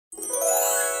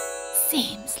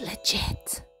Seems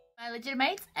legit. My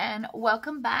legitimates, and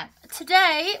welcome back.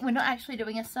 Today, we're not actually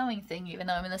doing a sewing thing, even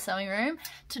though I'm in the sewing room.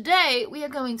 Today, we are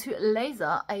going to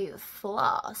laser a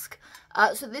flask.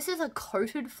 So this is a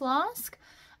coated flask.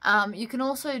 You can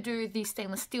also do the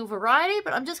stainless steel variety,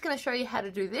 but I'm just going to show you how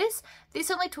to do this. This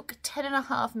only took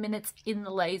 10.5 minutes in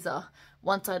the laser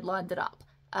once I'd lined it up.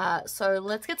 So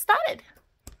let's get started.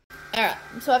 Alright,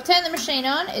 so I've turned the machine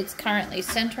on. It's currently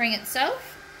centering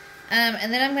itself.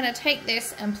 And then I'm going to take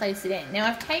this and place it in. Now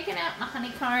I've taken out my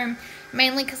honeycomb,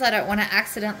 mainly because I don't want to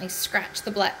accidentally scratch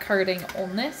the black coating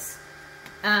on this.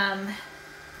 And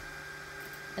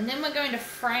then we're going to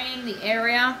frame the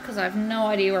area, because I have no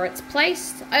idea where it's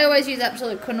placed. I always use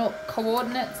absolute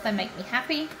coordinates, they make me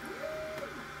happy.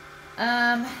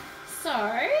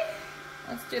 So,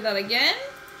 let's do that again.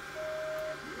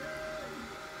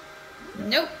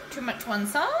 Nope, too much one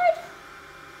side.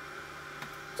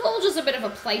 It's all just a bit of a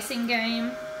placing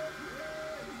game.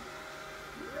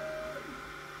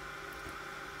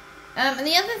 And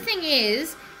the other thing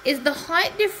is the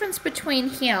height difference between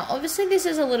here. Obviously this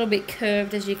is a little bit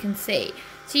curved, as you can see.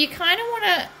 So you kind of want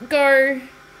to go,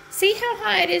 see how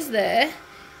high it is there,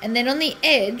 and then on the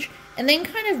edge, and then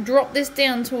kind of drop this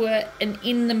down to an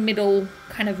in the middle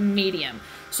kind of medium.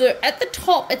 So at the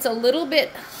top it's a little bit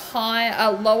higher,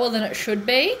 lower than it should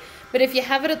be. But if you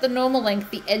have it at the normal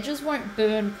length, the edges won't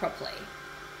burn properly.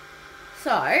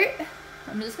 So,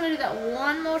 I'm just going to do that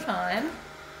one more time.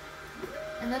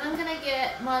 And then I'm going to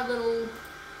get my little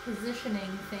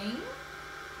positioning thing.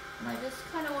 And I just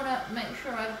kind of want to make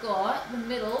sure I've got the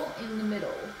middle in the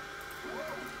middle.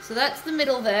 So that's the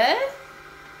middle there.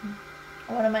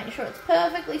 I want to make sure it's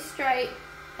perfectly straight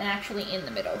and actually in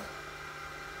the middle.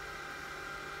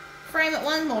 Frame it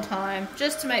one more time,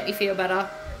 just to make me feel better.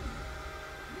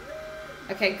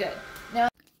 Okay, good. Now,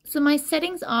 so my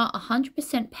settings are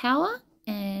 100% power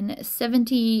and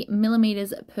 70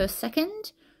 millimeters per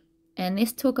second, and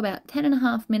this took about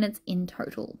 10.5 minutes in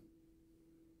total.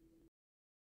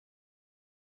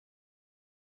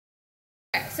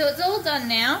 Okay, so it's all done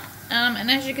now, and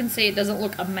as you can see, it doesn't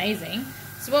look amazing.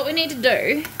 So what we need to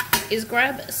do is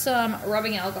grab some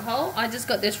rubbing alcohol. I just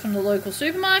got this from the local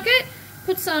supermarket.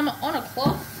 Put some on a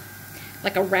cloth,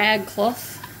 like a rag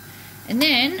cloth. And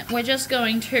then we're just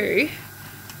going to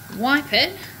wipe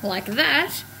it like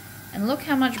that, and look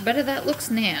how much better that looks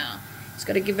now. Just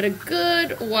got to give it a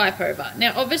good wipe over.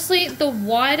 Now obviously the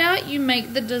wider you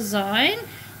make the design,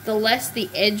 the less the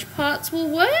edge parts will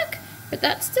work, but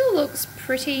that still looks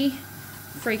pretty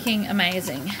freaking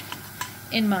amazing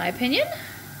in my opinion.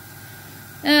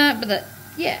 Yeah,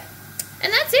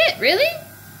 and that's it really.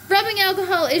 Rubbing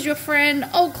alcohol is your friend,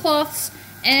 old cloths,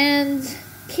 and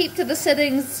keep to the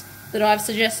settings that I've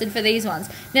suggested for these ones.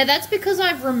 Now that's because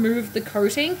I've removed the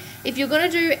coating. If you're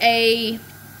going to do a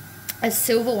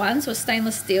silver one, so a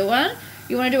stainless steel one,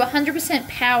 you want to do 100%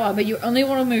 power, but you only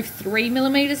want to move 3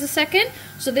 millimeters a second.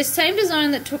 So this same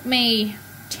design that took me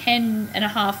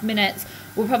 10.5 minutes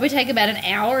will probably take about an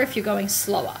hour if you're going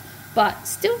slower. But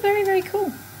still very, very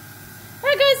cool.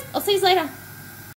 Alright guys, I'll see you later.